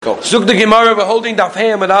Zug the Gemara, we're holding Daf Hey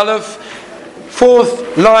Amud Aleph,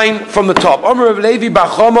 fourth line from the top. Amar Rav Levi Bar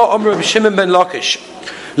Chama, Amar Rav Shimon ben Lakish.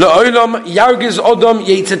 La'olam yargiz odom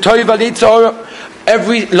yitzetoy v'litzor.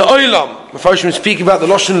 Every la'olam. The first one speaking about the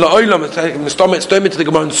lashon la'olam. It's like to the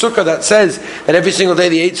Gemara in Sukkah that says that every single day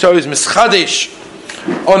the Eitzor is mischadish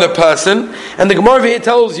on a person, and the Gemara here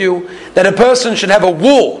tells you that a person should have a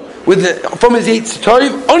war with from his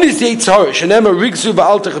Eitzor on his Eitzor. Shenema rigzu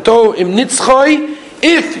ba'al techato im nitzchai.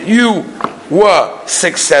 If you were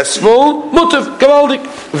successful, mutav gavaldik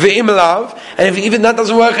ve'im lav, and if even that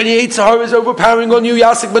doesn't work and your Eitzor is overpowering on you,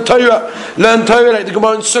 yasik b'Torah, learn Torah, like the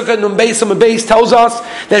Gemara in Sukkah Nun Beis Amud Beis tells us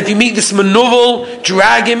that if you meet this manuvel,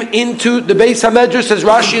 drag him into the Beis HaMedrash. Says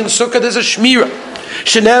Rashi in Sukkah, there's a shmira.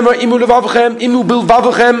 Shenema imu levavchem, imu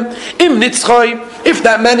bilvavchem, im nitzchai. If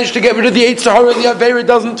that managed to get rid of the Eitzor, the Avera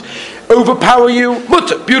doesn't overpower you,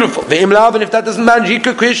 mutav, beautiful. Ve'im lav, and if that doesn't manage,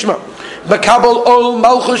 yikra krishma. Makabel ol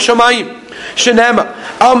malchus shamayim shenema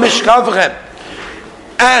al mishkavchem,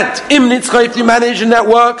 and im nitzchai, if you manage and that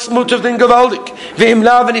works, mutav then gavaldik ve'im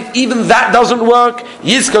lav, and if even that doesn't work,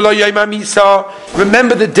 yizka lo yom hamisa,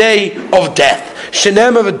 remember the day of death.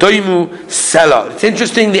 Shenema v'doimu sela. It's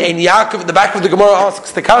interesting, the Ein Yaakov at the back of the Gemara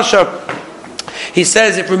asks the Kasha. He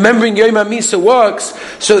says, if remembering Yom HaMisa works,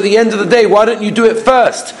 so at the end of the day, why don't you do it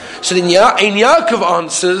first? So the Ein Yaakov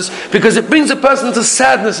answers, because it brings a person to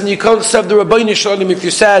sadness, and you can't serve the Rabbeinu Shalom if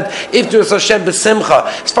you're sad, if there's Hashem b'simcha.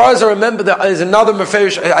 As far as I remember, there is another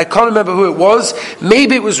Meferish, I can't remember who it was,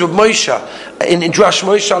 maybe it was Rav Moshe, in Drash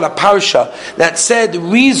Moshe ala Parsha, that said the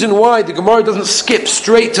reason why the Gemara doesn't skip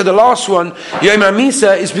straight to the last one, Yom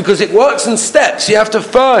HaMisa, is because it works in steps. You have to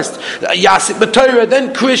first, Yasik b'Torah,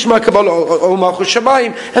 then Krishma Kabbalah,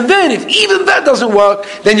 and then if even that doesn't work,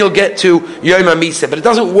 then you'll get to Yom HaMisa. But it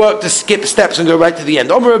doesn't work to skip steps and go right to the end.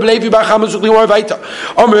 Amar Rav Levi Bar Chama Zuk Limor Vaita.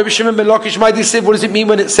 Amar Rav Shimon ben Lakish Ma'idi Siv. What does it mean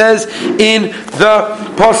when it says in the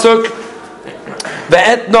pasuk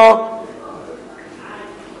Ve'etna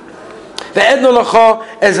lacha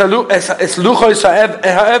es luchos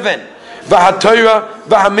ha'even v'ha'torah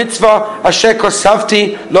v'ha'mitzvah asher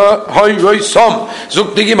kosavti lo hoyroisom.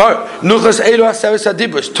 Zuk the Gemara luchos elu aseres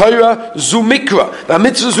hadibros Torah zu mikra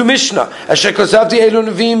v'ha'mitzvah zu mishnah asher kosavti elu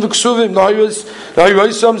nevim v'ksuvim lo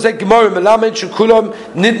hoyroisom. Zek Gemara melamed shekulam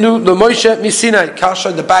nidnu lo Moshe misinai. Kasha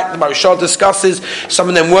in the back, the Marishal discusses, some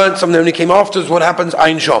of them weren't, some of them only came afterwards. What happens?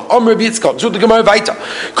 Ein sham Amr Yitzchak. Zuk the Gemara weiter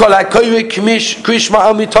kol ha'koyre krishma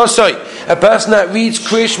al mitosoi. A person that reads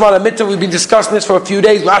krishma al mitah, we've been discussing this for a few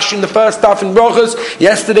days. Rashi in the first stuff in Brochus.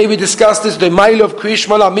 Yesterday we discussed this, the mile of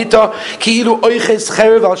Krishma Lamita, Ki'ilu Oiches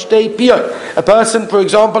Cherev Al Shtei Piyot. A person, for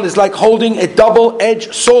example, is like holding a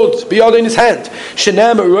double-edged sword biyod in his hand.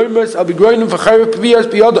 Shenem Aromas Abigroinim V'Cherev Piyos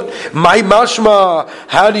biyod. My mashma,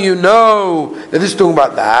 how do you know that this is talking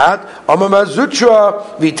about that?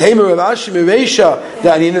 Amamazutra V'Temer Rav Ashi Mereisha,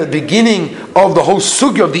 that in the beginning of the whole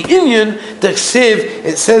sugya of the Inyan, the Ksiv,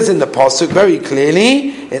 it says in the pasuk very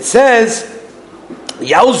clearly, it says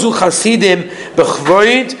Yauzu Chasidim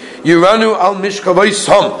b'chvoid Yiranu al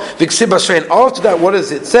mishkavoisom v'ksiba straight. After that, what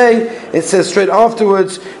does it say? It says straight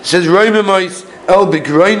afterwards, it says Roimemois el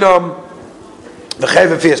b'groinam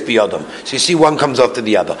v'chevefias biyadam. So you see, one comes after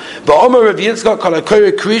the other. But Omer Rav Yitzchak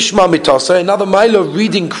kalakoyre krishma mitasa, another mile of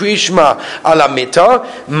reading krishma ala mita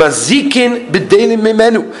mazikin b'delim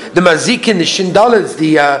mimenu. The mazikin, the shindalas,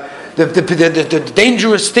 the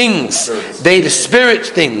dangerous things, the spirit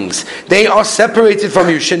things, they are separated from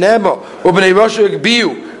you. Shenema ubnei Rasha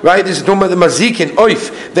Gbiu, right? This is talking about the mazikin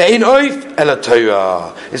oif. The ein oif ela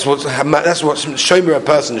Torah. That's what shomer a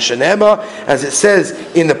person. Shenema, as it says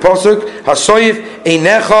in the pasuk, hasoif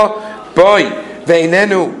einecha boy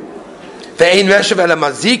ve'inenu ve'ein reshav ela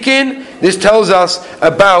mazikin. This tells us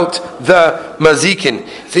about the mazikin.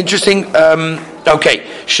 It's interesting. Okay,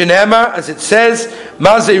 Shenema, as it says,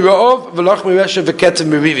 Mazei Ra'ov v'loch miresha v'ketem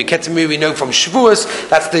mirivi. Ketem mirivi, we know from Shavuos,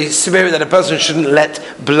 that's the spirit that a person shouldn't let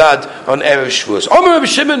blood on Erev Shavuos. Omer Rabbi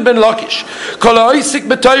Shimon ben Lakish, Kol ha'oisik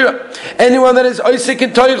b'Torah. Anyone that is oisik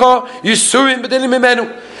in Torah, Yisurim b'dinim imenu.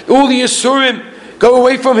 All the Yisurim, go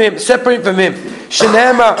away from him, separate from him.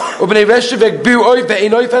 Shenema ubnei reshav v'gbiu oif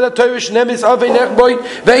ve'ein oif ela Torah. Shenema is avei nech boy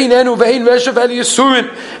ve'einenu ve'ein reshav ela Yisurim,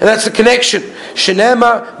 and that's the connection.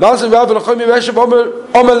 Shenema Mazei Rav v'lochoi mireshav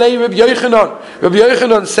Omer lei Rabbi Yochanan. Rabbi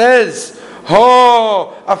Yochanan says, Come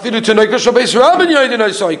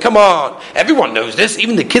on, everyone knows this.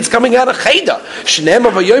 Even the kids coming out of Cheder. Says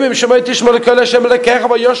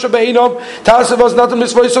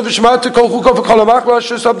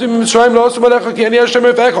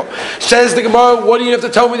the Gemara, what do you have to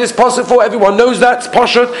tell me this pasuk for? Everyone knows that. It's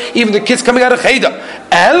Pashut. Even the kids coming out of Cheder.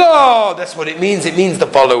 Hello, that's what it means. It means the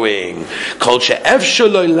following: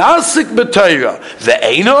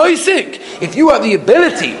 if you have the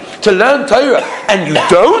ability to learn Torah and you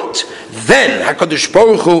don't, then HaKadosh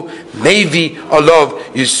Baruch Hu maybe alav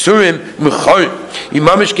Yisurim Mechorim. You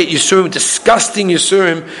mamish get Yisurim, disgusting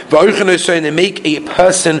Yisurim, and they make a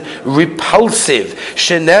person repulsive.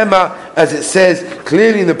 Shenema, as it says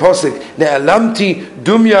clearly in the pasuk, Ne'alamti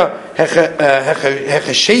Dumya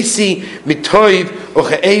Hecheshesi Mitoiv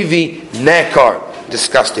Uche'evi Nekar.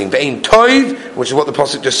 Disgusting. Ve'ein toiv, which is what the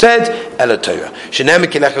pasuk just said, ela Torah. Shenem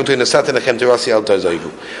kilachot nasatan lechem terasi al tozayivu.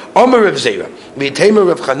 Omer Rav Zera, ve'itema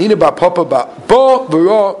Rav Chanina bar Papa bar bo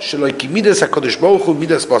v'ro sheloi ki midas HaKadosh Baruch Hu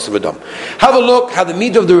midas basav adam. Have a look how the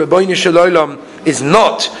midah of the Rebbeinu Shalom is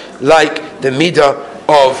not like the midah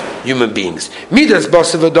of human beings. Midas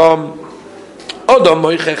basav adam.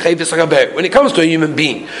 When it comes to a human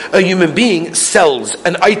being sells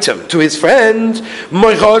an item to his friend.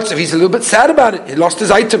 If he's a little bit sad about it, he lost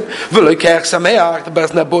his item. The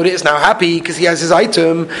person that bought it is now happy because he has his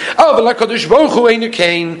item. The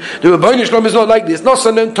Rebbeinu Shalom is not like this. The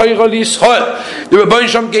Rebbeinu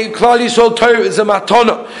Shalom gave Klal Yisrael Torah as a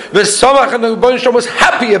matana. And the Rebbeinu Shalom was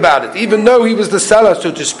happy about it, even though he was the seller,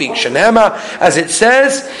 so to speak. Shenema, as it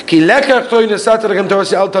says,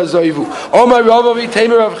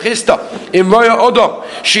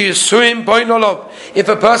 if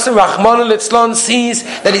a person Rahman al-Islam sees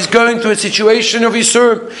that he's going through a situation of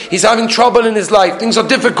Yisurim, he's having trouble in his life, things are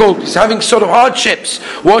difficult, he's having sort of hardships,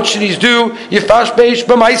 what should he do?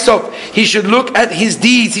 He should look at his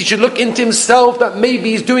deeds, he should look into himself that maybe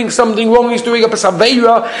he's doing something wrong, he's doing a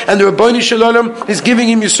Pasaveira, and the Rebbeinu Shalom is giving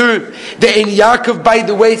him Yisurim. The Ein Yaakov, by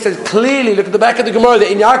the way, says clearly, look at the back of the Gemara, the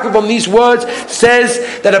Ein Yaakov on these words says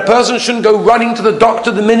that a person shouldn't go running to the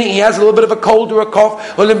doctor the minute he has a little bit of a cold or a cough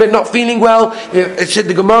or a little bit not feeling well.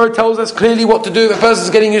 The Gemara tells us clearly what to do if a person's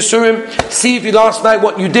getting Yisurim. See if you last night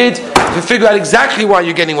what you did to figure out exactly why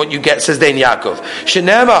you're getting what you get, says Dein Yaakov.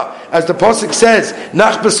 Shenema, as the pasuk says,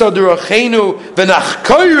 Nach b'sadurachenu v'nach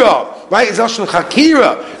koira. Right, it's Ashon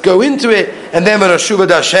Chakira. Go into it, and then when Ashuva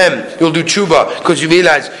Dashem, you'll do tshuva because you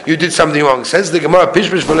realize you did something wrong. Says the Gemara,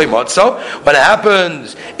 Pishpish v'lei matzah. What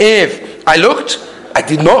happens if I looked? I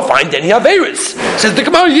did not find any Averis. Says the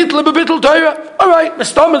Gemara, Yitla b'bittul Torah. Alright,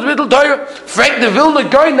 Mestam is b'bittul Torah. Frank the Vilna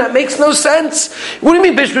Gaon, that makes no sense. What do you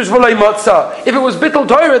mean, Bishmish v'lei matzah? If it was b'ittul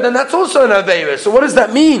Torah, then that's also an Averis. So what does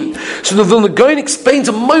that mean? So the Vilna Gaon explains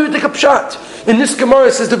a Moedik Pshat. In this Gemara,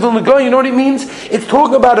 says the Vilna Gaon, you know what it means? It's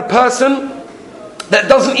talking about a person that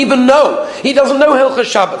doesn't even know. He doesn't know Hilchas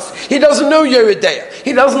Shabbos. He doesn't know Yeridea.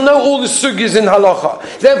 He doesn't know all the sugyas in halacha.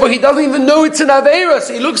 Therefore, he doesn't even know it's an Aveira.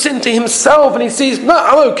 So he looks into himself and he sees, no,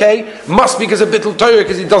 I'm okay. Must be because of Bittul Torah,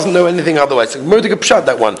 because he doesn't know anything otherwise. So, Moedik Pshat,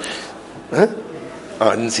 that one. Huh? Oh,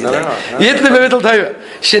 I didn't see that. Yitli Bittul Torah.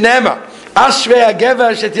 Shenema. Ashvei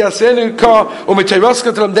Ageva Shet Yasenu Ka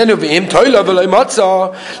Umiteroska Tlamdenu V'im Toila V'lei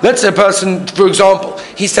Matzah. Let's say a person, for example,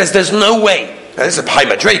 he says, there's no way. Now, this is a Pai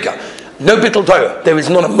Madrega. No Bittul Torah. There is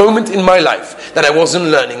not a moment in my life that I wasn't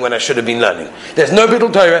learning when I should have been learning. There's no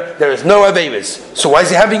Bittul Torah. There is no Averis. So why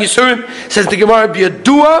is he having Yisurim? Says the Gemara,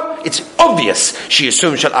 B'yadua, it's obvious. She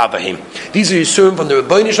Yisurim shall avahim. These are Yisurim from the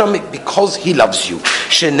Rebbeinu Shalom because he loves you.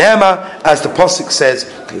 Shenema, as the pasuk says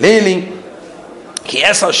clearly, Ki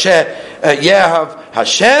es Hashem Yehav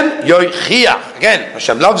Hashem Yoichiach. Again,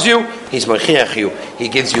 Hashem loves you. He's Moichiach you. He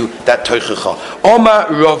gives you that Toichicha. Omar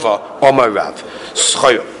Rava, Omar Rav.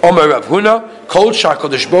 Omar Rav Huna, Kol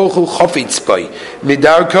Shakadosh Baruch Hu Chafetz Boi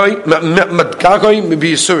Midarkoi Madkarkoi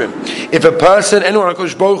Mibiyisurim. If a person, anyone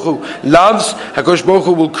HaKadosh Baruch Hu loves, HaKadosh Baruch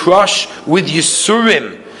Hu will crush with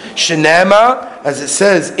Yisurim. Shenema, as it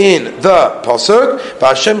says in the pasuk,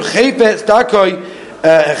 V'Hashem Chafetz Darkoi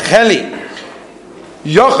Cheli. I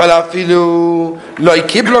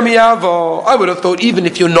would have thought even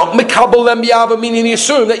if you're not Mekabel them Yava, meaning you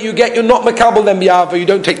assume that you're not Mekabel them Yava, you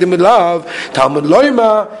don't take them with love. Talmud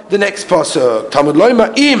Loima, the next pasuk. Talmud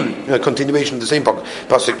Loima im, a continuation of the same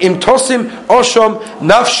pasuk. Im tosim osham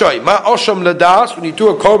nafshay. Ma osham ladas. When you do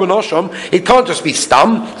a korban osham, it can't just be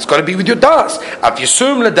stam. It's got to be with your das. Af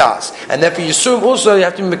yisum ladas, and therefore yisum also you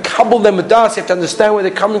have to be Mekabel them with das. You have to understand where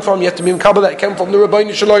they're coming from. You have to be Mekabel that came from the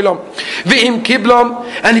Rebbeinu Shalom. V'im kiblam.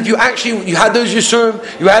 And if you had those Yisurim,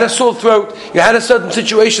 you had a sore throat, you had a certain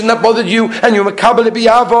situation that bothered you, and you were Makabel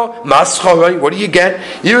Biyavo, Maschoroi, what do you get?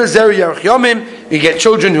 Yirazeri Yarach Yomim, you get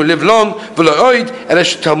children who live long, V'lo'oid, and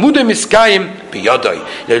Talmudim Miskayim, Biyodoi.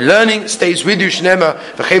 Your learning stays with you, Shnema,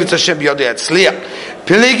 V'chevetz Hashem Biyodoi Atzliach.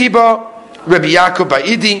 Pilegi Ba, Rabbi Yaakov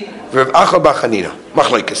Ba'idi, Rabbi Acha Ba'chanina.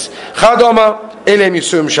 Machlokes. Chad Omar, Eleim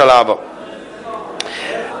Yisurim Shalava.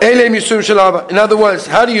 Eleim Yisurim Shalava. In other words,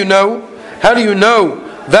 how do you know? How do you know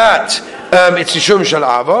that it's Yisurim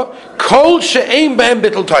Shalava? Kol she'ein behem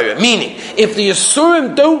bittul Torah. Meaning, if the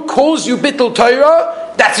Yisurim don't cause you bittul Torah,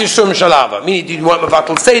 that's Yisurim Shalava. Meaning, you weren't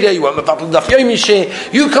Mevatel Seder, you weren't Mevatel Daf Yomi Sheh,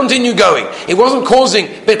 you continue going. It wasn't causing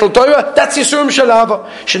bittul Torah, that's Yisurim Shalava.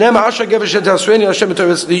 Shenema Asher Gever Shetel Sreni Hashem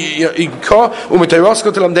Mitoras Yikah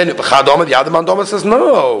Umitorasko Telamdenu. B'chad Omer, the other man Domer says,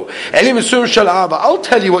 no. Elim Yisurim Shalava. I'll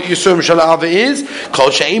tell you what Yisurim Shalava is. Kol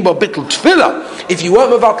she'ein bo bittul Tefillah. If you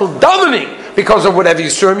weren't Mevatel Davening, because of whatever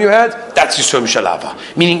Yisurim you had, that's Yisurim Shalava.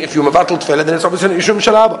 Meaning, if you're Mevatel Tefillah, then it's obviously Yisurim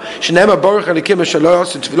Shalava. Shenema Baruch Elikim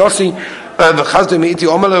Shaloyos Tefillosi V'chazdo Meiti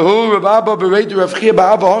Omer Lehu Rav Abba Bereidu Rav Chia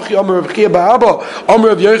Ba'Abba Hochi Omer Rav Chia Ba'Abba Omer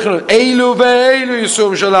Rav Yochanan Eilu Ve'eilu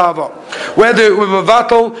Yisurim Shalava. Whether with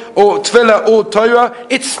Mevatel or Tefillah or Torah,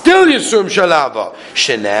 it's still Yisurim Shalava.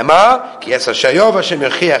 Shenema Ki Yesa Shayov Hashem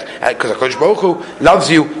Yechiach, because HaKadosh Baruch Hu loves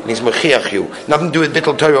you and He's Mechiach you. Nothing to do with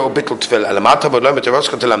Bittul Torah or Bittul Tefillah. Elamata V'lo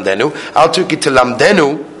Meteroska Telamdenu. Al Tuki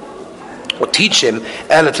Telamdenu, or teach him,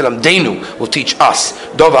 Ela Telamdenu, will teach us.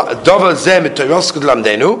 Dova Zeh Mitoroska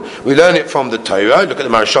Telamdenu. We learn it from the Torah. Look at the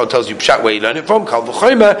Marashal, tells you Pshat where you learn it from. Kal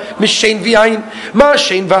V'choyma Mishein V'ayin. Ma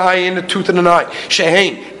Shein V'ayin, a tooth and an eye.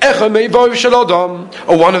 Shehein or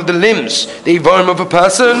one of the limbs, the Ivarim of a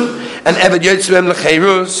person, and Eved Yotzvem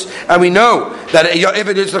L'Cheirus, and we know that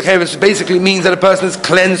Eved Yotzvem L'Cheirus basically means that a person is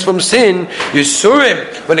cleansed from sin. Yisurim,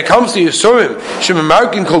 when it comes to Yisurim,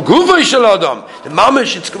 Shemamarkin Kol Guvay Shalodam, the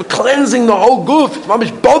mamish, it's cleansing the whole guf. The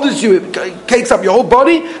mamish bothers you, it takes up your whole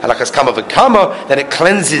body, and like as kama v'kama, that it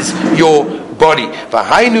cleanses your body.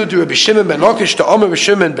 V'hainu to Rabbi Shimon ben Lakish to Omer Rabbi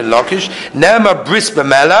Shimon ben Lakish, Nema Bris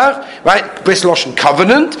b'melach, right? Bris Loshen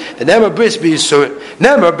covenant. The Nema Bris b'Yisurim.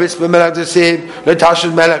 Nema Bris b'melach to say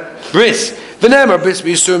Latashas melach Bris. The Nema Bris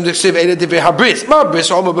b'Yisurim to say Eda Divrei Habris. Ma Bris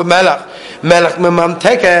Omer b'melach. Melach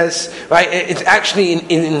memamtekes. Right? It's actually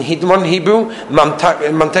in modern Hebrew,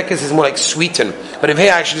 mamtekes is more like sweeten. But if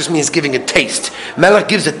here actually just means giving a taste. Melach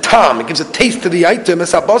gives a tam, it gives a taste to the item.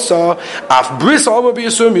 As abasa, af bris Omer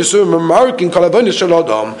b'Yisurim. Yisurim American kalavonus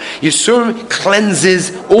shalodam. Yisurim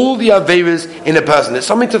cleanses all the averas in a person. It's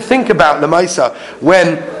something to think about, Lamaisa,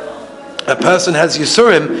 when a person has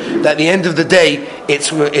Yisurim, that at the end of the day,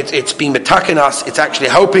 it's being metakin us, it's actually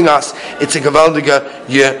helping us, it's a Gavaldiga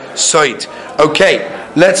Yisoid. Okay,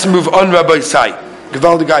 let's move on, Rabbi Isai.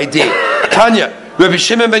 Gavaldiga idea. Tanya, Rabbi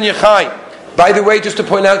Shimon ben Yochai. By the way, just to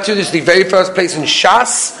point out to you, this is the very first place in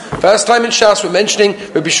Shas. First time in Shas we're mentioning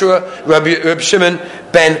Rabbi Shimon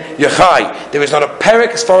ben Yochai. There is not a perek,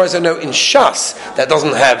 as far as I know, in Shas that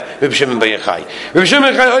doesn't have Rabbi Shimon ben Yochai. Rabbi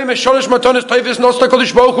Shimon ben Yochai, Sholosh Matanos Tevis Nostra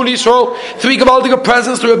Kodesh Baruch Hu Yisrael. 3 gewaltige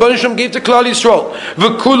presents the Rebbeinu Shalom gave to Klal Yisrael.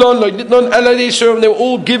 V'kulon lo nitnon ela Yisrael. They were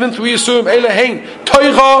all given through Yisrael. Elahein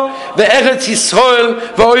Torah ve'eretz Yisrael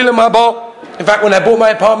ve'olam haba. In fact, when I bought my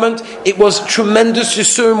apartment, it was tremendous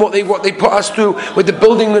Yisurim what they put us through with the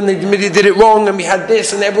building when they did it wrong, and we had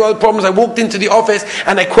this and every other problems. I walked into the office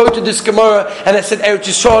and I quoted this Gemara and I said, Eretz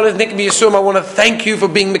Yisrael, Nikbi Yisurim, I want to thank you for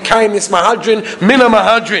being Mekayim, this Mahadrin, Mina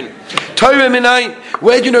Mahadrin. Torah Minayin.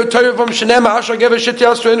 Where do you know Torah from? Shenema Asher Gever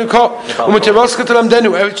Shetel Sreni Ka Umiteroska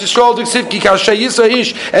Telamdenu. Eretz Yisrael Diksiv Ki Kasher Yisra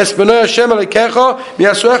Ish Esbenoy Hashem Alekecha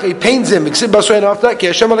Miasuach. He pains him. Diksiv Basrein after that Ki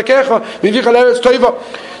Hashem Alekecha Mivichal Eretz Toiva.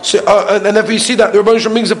 So, and if you see that the Rebbeinu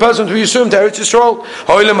Shalom brings a person to Yisurim to Eretz Yisrael,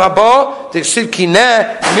 Ha'olam Haba Diksiv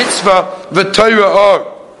Kineh Mitzvah V'Torah Or.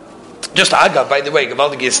 Just Agav, by the way,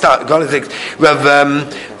 Rav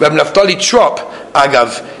Naftali Trop,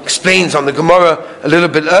 Agav, explains on the Gemara a little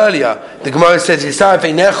bit earlier. The Gemara says, right?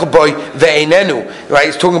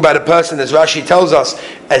 It's talking about a person, as Rashi tells us,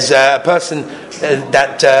 as a person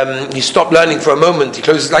that you stop learning for a moment. He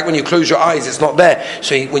closes, like when you close your eyes, it's not there.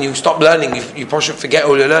 So when you stop learning, you probably forget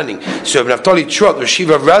all your learning. So Naftali Trot, the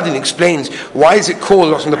Shiva of Radin, explains why is it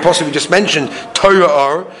called, from the passage we just mentioned, Torah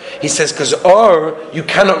Or. He says because Or you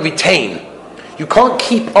cannot retain. You can't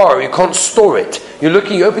keep Or, you can't store it. You're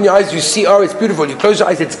looking, you open your eyes, you see Or, it's beautiful. You close your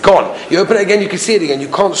eyes, it's gone. You open it again, you can see it again. You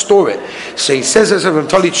can't store it. So he says as from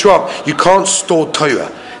Naftali Trot, you can't store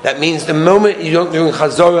Torah. That means the moment you're not doing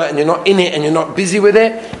Chazorah and you're not in it and you're not busy with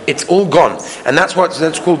it, it's all gone. And that's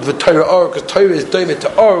called the Torah Or, because Torah is doimid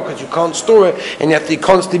to Or, because you can't store it, and you have to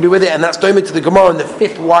constantly be with it, and that's doimid to the Gemara in the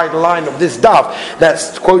fifth wide line of this daf,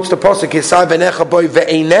 that quotes the Pasuk, Yisai v'necha boi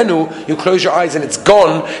ve'einenu, you close your eyes and it's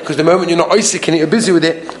gone, because the moment you're not oisik and you're busy with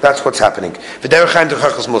it, that's what's happening. V'derech chaim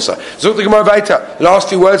d'chachas musa. Zok the Gemara weiter, last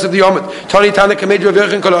few words of the Yomid. Tani Tana Kamed Rav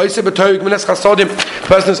Yochanan kol oisik b'Torah g'minas chasodim,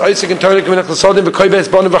 person is oisik in Torah g'minas chasodim, v'koyves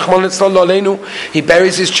bonu v'chmon etzlon lo aleinu, he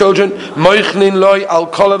buries his children, moichnin loy al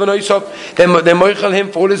kol avanoisov, they moichel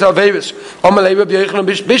him for all his averis. Amalei Rav Yochanan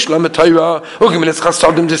bishlam b'Torah ug'minas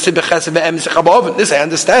chasodim d'sib b'chesed ve'em z'chabov. This I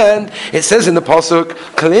understand. It says in the Pasuk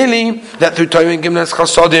clearly that through Torah and g'minas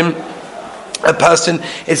chasodim, a person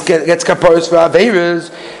gets kaparos for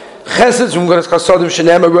averis. Chesed from Geminas Chasodim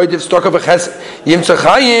Shenema Roidiv Stock of a Chesed Yimtzah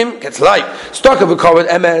Chayim gets light. Stock of a covered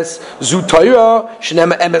MS Zu Torah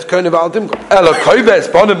Shenema MS Konev Altim Ela Koves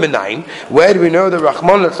Bonov Menayin. Where do we know that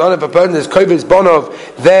Rachmon Letzon, if a person is Koves Bonov,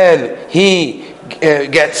 then he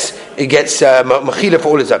gets mechila for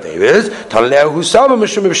all his averes. Tanleu Husava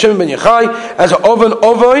Mishum B'Shem Ben Yechai as an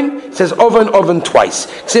oven. It says oven twice.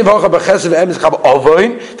 Ksiv Hacha B'Chesed V'Emes Chab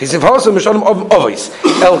oven. Ksiv Hacha Mishanim oven ovis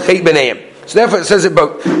El Chet B'Neim. So therefore it says it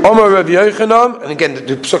both. Omer Rav Yochanan, and again the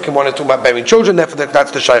Psukim want to talk about bearing children, therefore that's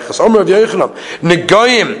the Shaychus. Omer Rav Yochanan,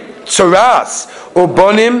 Negoyim, Tzaras, or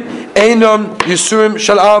Bonim, Einom, Yisurim,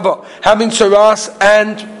 Shalava. Having Tzaras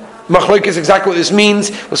and Machlok is exactly what this means.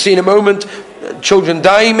 We'll see in a moment. Children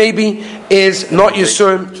dying maybe is not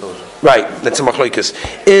Yisurim. Right, that's a machloikas.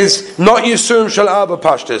 Is not Yisurim Shalava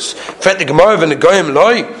Pashtus. Fet the Gemara and the Goyim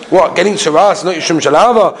Loi. What? Getting Saras, not Yisurim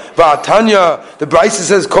Shalava. Va'atanya, the Brisa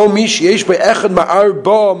says, Kol Mish Yesh Be'echad Ma'ar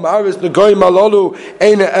Bo, Ma'aris Negoyim Malolu,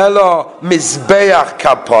 Eina Ela Mizbeach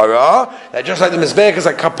Kapara. That just like the Mizbeach is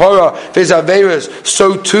like Kapara, Viz Averas,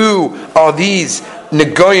 so too are these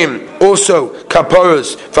Negoyim also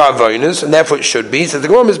kaparas for avonos, and therefore it should be. So the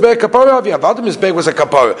Gemara Mizbeach kapara havi, Avodah Mizbeach was a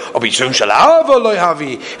kapara, or Bishum Shalava loy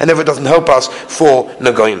havi, and therefore it doesn't help us for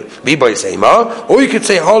Negoyim. Biboy Seima, or you could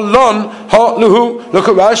say Halon Haluhu. Look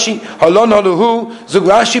at Rashi, Halon Haluhu. Zug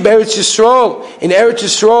Rashi Eretz Yisrael. In Eretz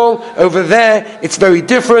Yisrael over there, it's very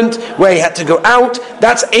different. Where he had to go out,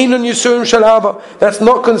 that's Einon Yisurim Shalava. That's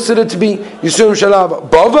not considered to be Yisurim Shalava.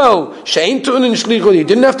 Bavel Shein Tu'unin Shlichul. You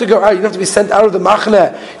didn't have to go out. You didn't have to be sent out of the Machne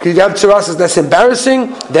because you have Tzaras is less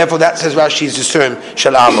embarrassing. Therefore, that says Rashi's Yisurim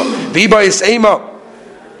Shalava. Viba is Eima.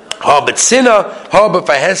 But sinner, but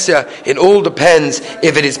fahesya, it all depends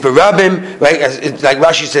if it is barabim, right? Like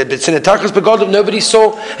Rashi said, but sinner takas begodim, nobody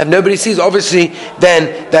saw, and nobody sees, obviously,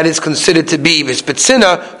 then that is considered to be, if it's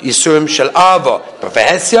betzina, yisurim shel ava. But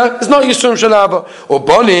fahesya is not yisurim shel ava. Or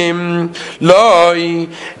bonim, loi,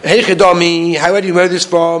 heichedami, how do you know this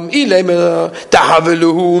from? Ilema,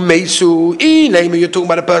 tahaveluhu, mesu, ilema, you're talking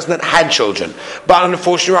about a person that had children. But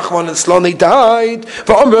unfortunately, Rachman and Slon, they died.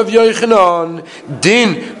 For Omer of Yochanan,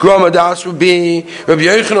 din, Ramadas would be Rabbi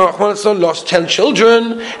Yochanan lost 10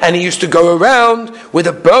 children, and he used to go around with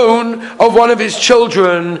a bone of one of his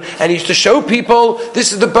children, and he used to show people,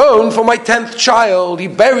 this is the bone for my 10th child. He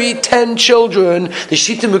buried 10 children. The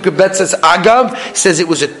Shita Mukabetzes Agav says it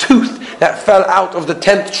was a tooth that fell out of the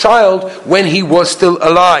 10th child when he was still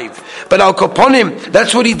alive. But Al Koponim,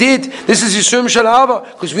 that's what he did. This is Yisurim Shalava,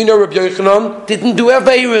 because we know Rabbi Yochanan didn't do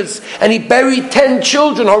Aveiras, and he buried 10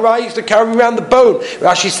 children. Horai used to carry around the bone.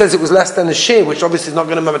 Rashi says it was less than a shear, which obviously is not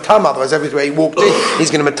going to matama, otherwise everywhere he walked in, he's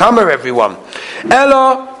going to matama everyone.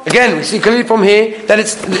 Ella, again, we see clearly from here that it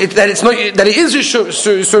is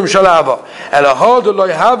Yisurim Shalava. Ella hadu lo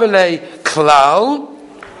havele klal.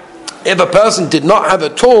 If a person did not have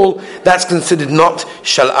at all, that's considered not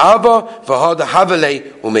shalava v'hada havele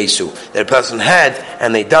umesu. That a person had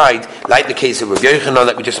and they died, like the case of Rabbi Yochanan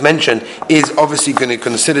that we just mentioned, is obviously going to be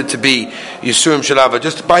considered to be yisurim shalava.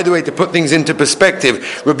 Just by the way, to put things into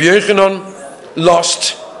perspective, Rabbi Yochanan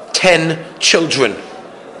lost 10 children.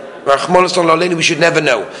 We should never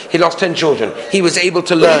know. He lost 10 children. He was able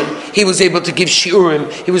to learn. He was able to give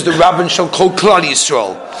shiurim. He was the Rabban Shal Kol Klal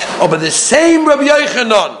Yisrael. Oh, but the same Rabbi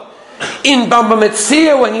Yochanan, in Bamba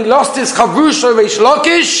Metzia, when he lost his Chavrusha Reish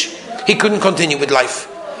Lakish, he couldn't continue with life.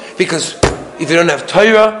 Because if you don't have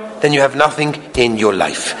Torah, then you have nothing in your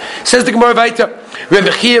life. Says the Gemara Vaita, Rabbi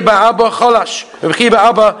Chia Ba'aba Cholash. Rabbi Chia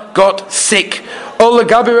Ba'aba got sick. All the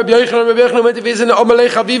Gabi Rabbi Yochanan went to visit the Omalei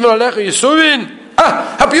Chaviv and Alecha Yisurin.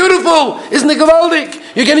 Ah, how beautiful! Isn't it gewaldig?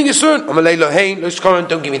 You're getting Yisurim. Amalei lohein, lo yischoron,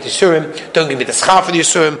 don't give me the Yisurim, don't give me the schar for the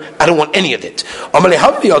Yisurim, I don't want any of it. Amalei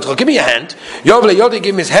havli yodcha, give me your hand. Yovle yodcha,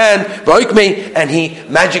 give him his hand, v'oikmei, and he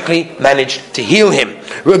magically managed to heal him.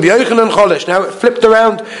 Rabbi Yochanan cholesh, now it flipped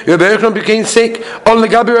around. Rabbi Yochanan became sick. On the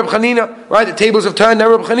Gabi Rabbi Chanina, right? The tables have turned. Now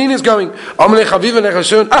Rabbi Chanina is going. Amalei chaviv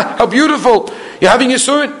nechashun. How beautiful! You're having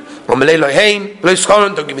Yisurim. Amalei lohein, lo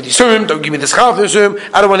yischoron, don't give me the Yisurim, don't give me the schar for the Yisurim.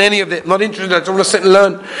 I don't want any of it. I'm not interested. I just want to sit and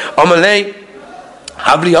learn. Amalei.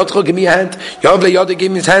 Havli Yodcha, give me a hand. Yavle Yodcha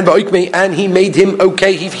gave him his hand, and he made him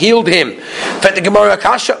okay. He healed him. Fet the Gemara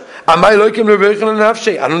Akasha. I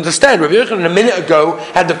don't understand. Rabbi Yochanan a minute ago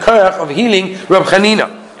had the koach of healing Rabbi Chanina.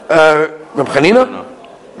 Rabbi Chanina?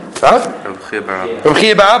 Rabbi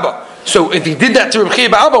Chia bar Abba. So if he did that to Rabbi Chia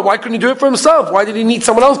bar Abba, why couldn't he do it for himself? Why did he need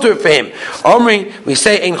someone else to do it for him? Omri, we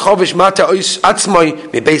say ein chovish mata ois atzmai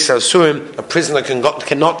mibeis hasurim. A prisoner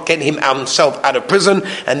cannot get himself out of prison,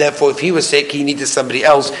 and therefore if he was sick, he needed somebody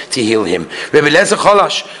else to heal him. Rabbi Lezer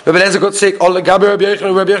cholash. Rabbi Lezer got sick. All the Gabi Rabbi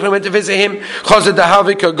Yochanan went to visit him. Chazed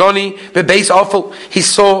dahavi kagoni bebeis awful. He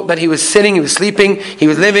saw that he was sitting, he was sleeping, he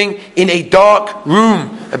was living in a dark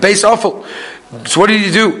room, a beis awful. So what did he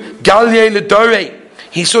do? Galye ledore.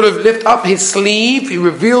 He sort of lifted up his sleeve, he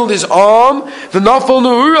revealed his arm, v'nafal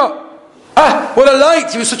nehura. What a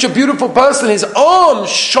light! He was such a beautiful person. His arm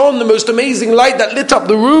shone the most amazing light that lit up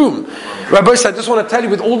the room. Rabbi said, I just want to tell you,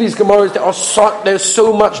 with all these Gemaras, there's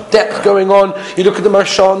so much depth going on. You look at the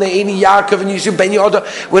Marshan, the Eini Yaakov, and Yusuf Ben Yehuda.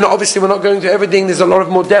 We're not going through everything. There's a lot of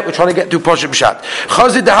more depth. We're trying to get to Poshet Pshat.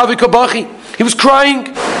 Chazid Dahavi Kabachi. He was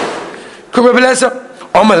crying. Rabbi Lezer,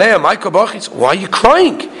 why are you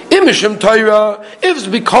crying? Imishim Torah. If it's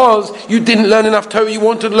because you didn't learn enough Torah, you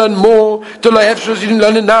wanted to learn more. You didn't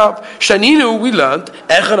learn enough. Shaninu, we learned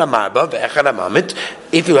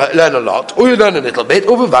if you learn a lot, or you learn a little bit, say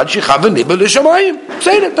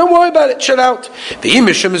it, don't worry about it, chill out.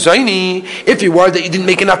 If you're worried that you didn't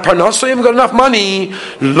make enough parnasa, you haven't got enough money,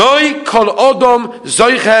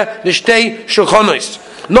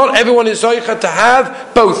 not everyone is zoicha to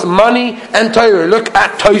have both money and Torah. Look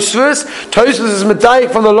at Tosfos. Tosfos is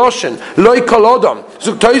medayik from the Loshen. Loi kol odom.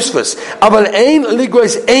 Zuk Tosfos. Aval ein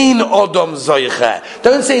ligois ein odom zoicha.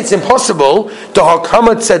 Don't say it's impossible to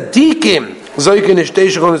hakama tzadikim zoicha nishtei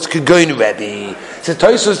shulchanos kegoin Rebbe. So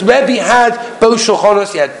Tosfos, Rebbe had both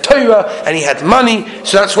shulchanos. He had Torah and he had money.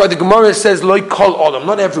 So that's why the Gemara says loi kol odom.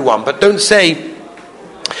 Not everyone, but don't say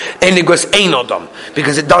because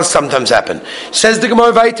it does sometimes happen. Says the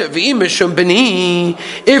Gemara weiter,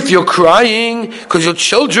 if you're crying because your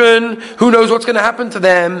children, who knows what's going to happen to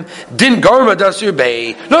them? Din garma das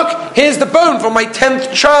bay. Look, here's the bone from my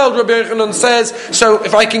 10th child, Rabbi Yochanan says. So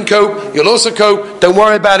if I can cope, you'll also cope. Don't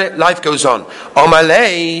worry about it. Life goes on.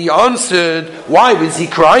 Amalei answered, why was he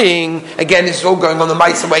crying? Again, this is all going on the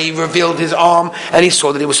Maisa where he revealed his arm and he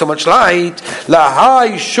saw that there was so much light.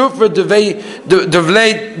 Lahai shufra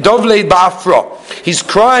Dovleid Ba'afra. He's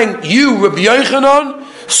crying, you, Rabbi Yochanan,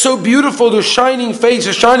 so beautiful, the shining face,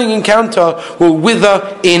 the shining encounter will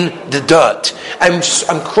wither in the dirt. I'm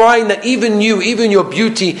crying that even you, even your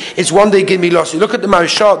beauty is one day going to be lost. You look at the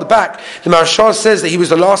Maharshal at the back. The Maharshal says that he was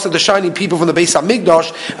the last of the shining people from the Beis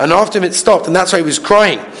HaMikdash, and after him it stopped, and that's why he was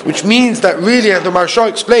crying. Which means that really, as the Maharshal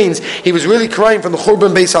explains, he was really crying from the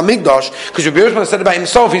Churban Beis HaMikdash, because Rabbi Yochanan said about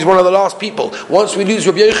himself, he's one of the last people. Once we lose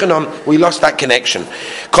Rabbi Yochanan, we lost that connection.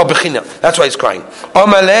 That's why he's crying.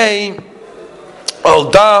 Amalei.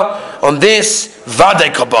 On this,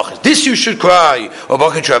 this you should cry. When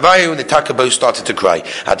the Takabo started to cry.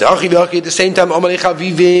 At the same time, how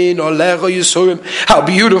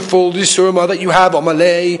beautiful the Yisurim that you have. I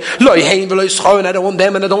don't want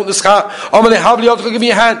them and I don't want the schar. Give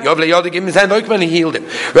me a hand. Give me his hand. And he healed him.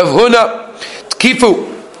 Rav Huna, Tkifu.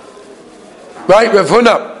 Right, Rav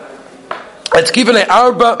Huna. It's given a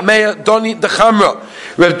arba meya doni dechamra.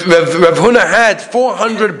 Rav Huna had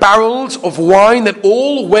 400 barrels of wine that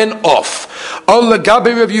all went off. Allah gabe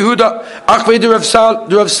Rav Yehuda, achvei Rav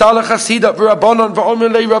Salah Chasida, v'Rabbanon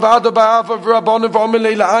v'Omelei Rav Ada Ba'ava v'Rabbanon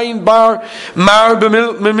v'Omelei la'ayin bar mar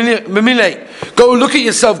b'milei. Go look at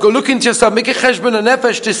yourself. Go look into yourself. Make a cheshbon and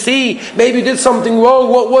nefesh to see maybe you did something wrong.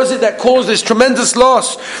 What was it that caused this tremendous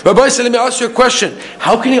loss? Rabbi said, let me ask you a question.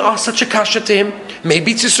 How can you ask such a kasha to him?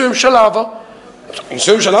 Maybe it's Yisurim Shalava.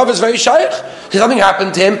 Yisurim Shalava is very shaykh. Something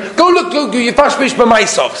happened to him. Go look, you fashbish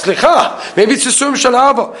b'maisov. Slicha. Maybe it's Yisurim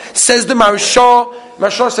Shalava. Says the Maharshal.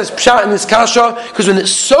 Maharshal says pshat in this kasha because when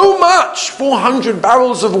it's so much, 400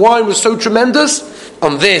 barrels of wine was so tremendous.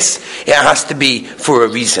 On this, it has to be for a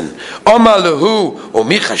reason. Amar lehu or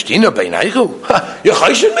mi chashtina beinaychu. You're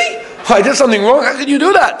chayshing me? I did something wrong. How could you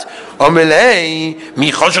do that? You're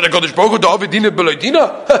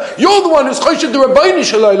the one who's choshed the Rabbeinu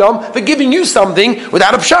Shalom for giving you something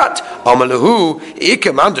without a pshat.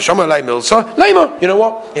 You know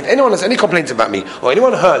what? If anyone has any complaints about me, or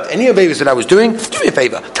anyone heard any of the favors that I was doing, do me a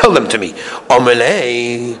favor, tell them to me.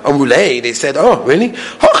 They said, oh, really?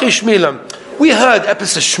 We heard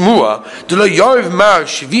Epis Shmua,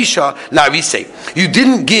 you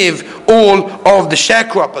didn't give all of the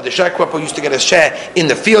sharecropper. The sharecropper used to get a share in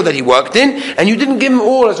the field that he worked in, and you didn't give him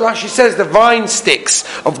all, as Rashi says, the vine sticks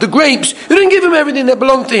of the grapes. You didn't give him everything that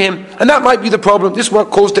belonged to him, and that might be the problem. This is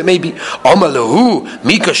what caused it, maybe. What are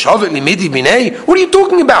you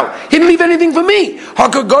talking about? He didn't leave anything for me.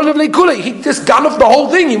 He just gone off the whole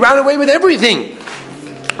thing. He ran away with everything.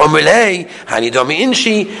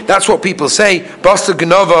 That's what people say. Basta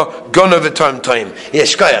Ganova, Ganova time.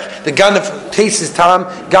 Yes, the Ganov takes his time,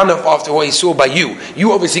 Ganov after what he saw by you.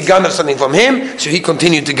 You obviously Ganov something from him, so he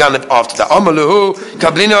continued to Ganov after that. I'm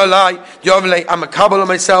a Kabbalah on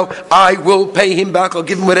myself, I will pay him back, I'll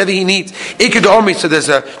give him whatever he needs. So there's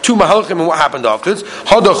two mahalchim and what happened afterwards.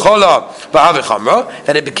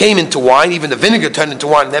 That it became into wine, even the vinegar turned into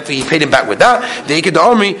wine, and therefore he paid him back with that. He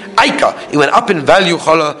went up in value,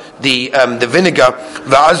 the vinegar,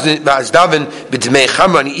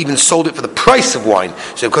 and he even sold it for the price of wine.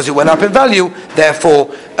 So because it went up in value, therefore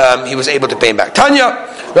he was able to pay him back. Tanya,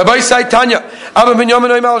 Rabbi Sai Tanya,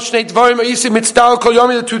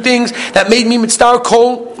 the two things that made me mitzvah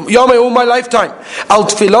kol yomei all my lifetime. Al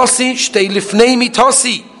tfilosi shtei lifnei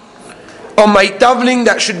mitasi. On my davening,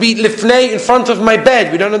 that should be lifnei, in front of my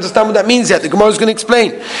bed. We don't understand what that means yet. The Gemara is going to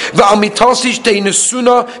explain. And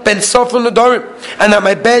that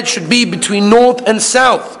my bed should be between north and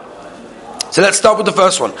south. So let's start with the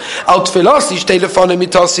first one. What does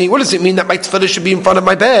it mean that my tefillah should be in front of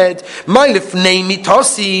my bed? My lifnei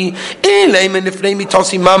mitasi,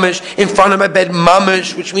 in front of my bed,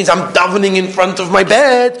 mamish, which means I'm davening in front of my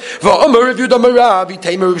bed. How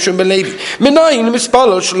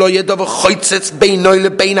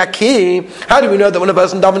do we know that when a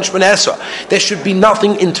person davens Shemona Esrei, there should be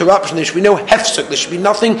nothing interruption, there should be no hefsek, there should be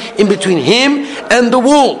nothing in between him and the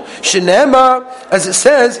wall? Shenema, as it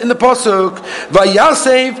says in the pasuk,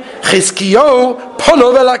 Vayasev Chizkiyo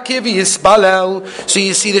Pono Velakiv Yispalel. So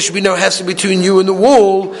you see, there should be no hefsek between you and the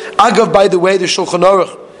wall. Agav, by the way, the Shulchan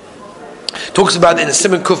Aruch talks about in the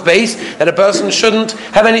Simon Kuf base that a person shouldn't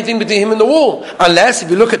have anything between him and the wall, unless, if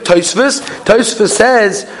you look at Tosfos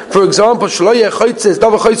says, for example, Shloya Choitzes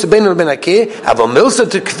Dava Choitze Bein Ben Akeh Ava Milsa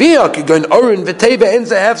to Kviya Ki Goin Orin V'Teva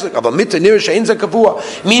Enza Hefsek Ava Mitta Nirish Enza Kavua.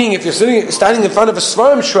 Meaning, if you're standing in front of a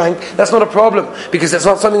Svarim shrine, that's not a problem, because that's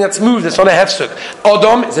not something that's moved, it's not a Hefsek.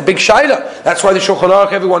 Odom is a big shaila. That's why the Shulchan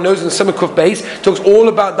Aruch, everyone knows in the Simon Kuf base, talks all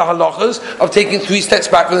about the halachas of taking 3 steps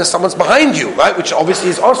back when someone's behind you, right? Which obviously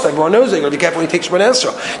is also, everyone knows it. Be careful when you take Shemona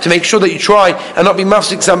Esrei, to make sure that you try and not be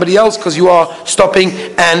mafsik somebody else, because you are stopping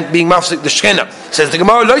and being mafsik the Shechina. Says the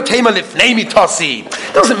Gemara, Lo Tema Lifnei Mitasi.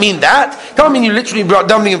 Doesn't mean that. Don't mean you literally brought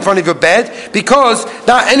dumping in front of your bed, because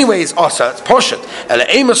that anyway is asa. It's poshet. Ela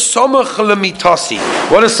Ema Somach Lemitasi.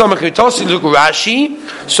 What is Somach Lemitasi? Look, Rashi.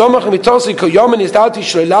 Somach Lemitasi Ko Yomen is Dati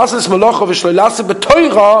Shloilasas Malacha V'Shloilasas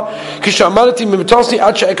B'Toira Kishamalati Mitasi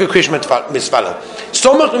Ad She'eka Krish Misvala.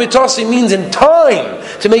 Somach Lemitasi means in time,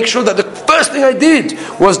 to make sure that the first thing I did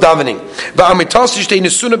was davening.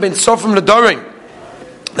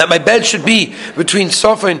 That my bed should be between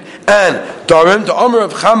Sofin and Dorim. The Omer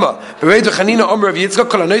of Chama, Bereid Chanina Omer of Yitzchak,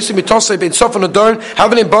 Kol Anosim Mitosei Ben Sofin and Dorim,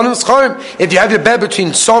 have an abundance Chaim. If you have your bed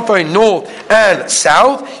between Sofin north and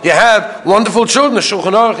south, you have wonderful children. The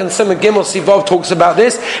Shulchan Aruch and Simon Gimel Sivav talks about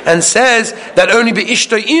this and says that only be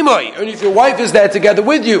Ishtoi Imai, only if your wife is there together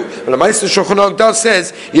with you. Well, the Meister Shulchan Aruch does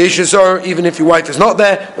says Yeshazor, even if your wife is not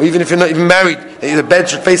there, or even if you're not even married, the bed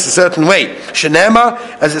should face a certain way. Shenema,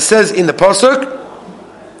 as it says in the pasuk.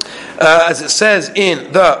 As it says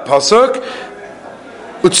in the pasuk,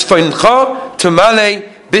 Utzfaincha Tamale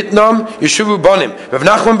Bitnam Yeshuvu Bonim. Rav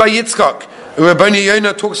Nachman by Yitzchak. Rabbeinu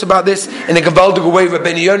Yonah talks about this in a gavaldig way.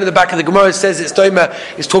 Rabbeinu Yonah, in the back of the Gemara, says it's Doima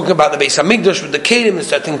is talking about the Beis Hamikdash with the Kelim and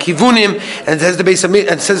certain Kivunim, and it says the Beis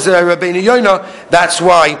Hamikdash, and says Rabbeinu Yonah. That's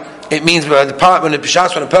why it means when a person is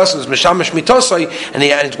mishamash mitosai and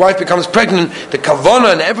his wife becomes pregnant, the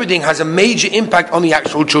kavana and everything has a major impact on the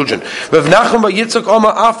actual children. Rav Nachman bar Yitzchak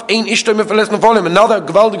Omar af ein ishtoi mefales nevolim. Another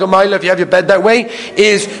gavaldige ma'ila, if you have your bed that way,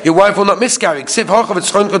 is your wife will not miscarry. Ksiv hachav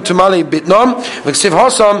etzchonko tumale bitnom, v'ksiv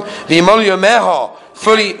hasam v'imol yomeha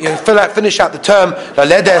finish out the term.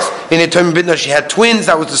 Laledes in the term Bitna, she had twins.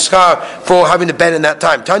 That was the scar for having the bed in that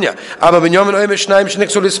time. Tanya, two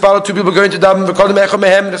people going to daven,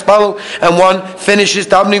 and one finishes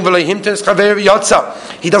davening.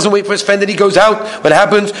 He doesn't wait for his friend, and he goes out. What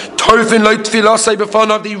happens? He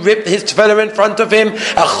ripped his tefillah in front of him.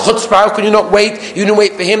 How can you not wait? You didn't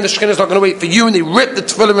wait for him. The Shekhinah is not going to wait for you, and they ripped the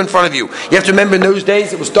tefillah in front of you. You have to remember, in those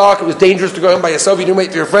days it was dark, it was dangerous to go home by yourself. You didn't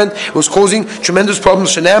wait for your friend. It was causing tremendous problems.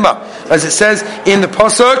 Shenema, as it says in the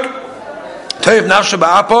pasuk. Toiv nafsha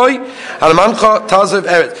ba'apoy, halamancha tazav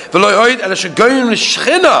eret. V'lo oid ela shegoyim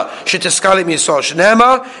l'shchina sheteskalim yisol.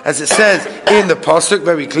 Shenema, as it says in the pasuk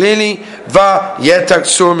very clearly, va yetak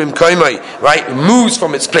sur mimkoimai. Right, it moves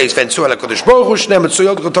from its place. V'ensu ela kodesh baruch hu shenema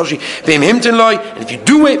tzuyot kotoshi v'im himten loy. And if you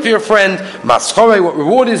do wait for your friend, maschorei, what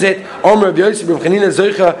reward is it? Omer Rav Yosef ben Chanina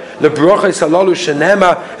zoicha lebrachai salalu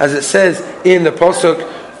shenema, as it says in the pasuk,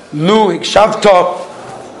 lu hikshavta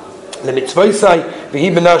lemitzvoisai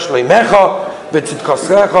v'hi benash loimecha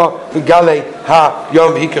v'tzidkosrecha v'galei ha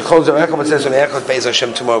yom v'hi kechol zerecha. But says on Echad Beis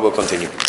Hashem tomorrow we'll continue.